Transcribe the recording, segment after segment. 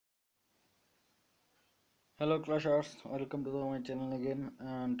Hello Clashers, welcome to my channel again,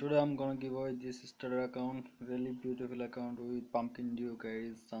 and today I'm gonna give away this starter account, really beautiful account with Pumpkin Dew,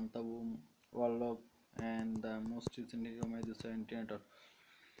 guys, Santa Boom, Warlock, and the most recent hero Medusa and Tinator.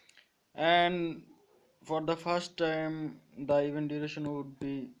 And for the first time, the event duration would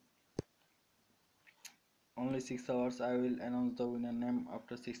be only 6 hours. I will announce the winner name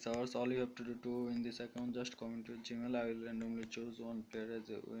after 6 hours. All you have to do to win this account, just comment your Gmail. I will randomly choose one player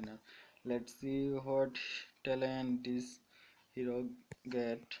as a winner. Let's see what talent this hero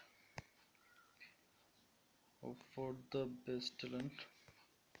get. Hope for the best talent.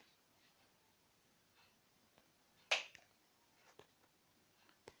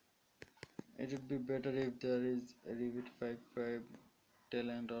 It would be better if there is a repeat 5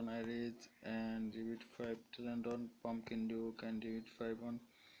 talent on Aries and repeat 5 talent on Pumpkin Duke and repeat 5 on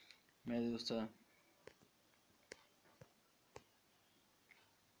Medusa.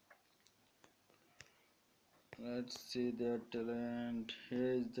 Let's see their talent.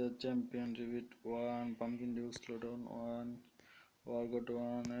 Here is the champion, repeat 1, Pumpkin Duke slowdown 1, Wargot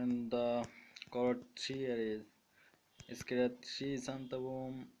 1, and the color 3 Aries. Scared 3, Santa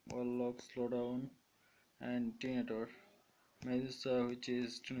Boom, Warlock slowdown, and Tinator. Medusa, which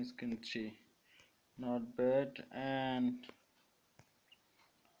is twin skin 3. Not bad. And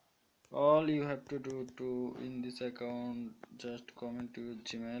all you have to do to in this account, just comment to your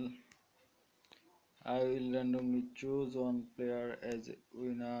Gmail. I will randomly choose one player as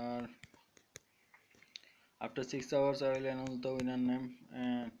winner. After 6 hours I will announce the winner name,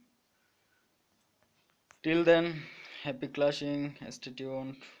 and till then, happy clashing, stay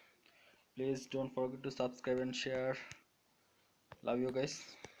tuned. Please don't forget to subscribe and share. Love you guys.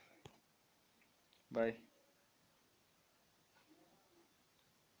 Bye.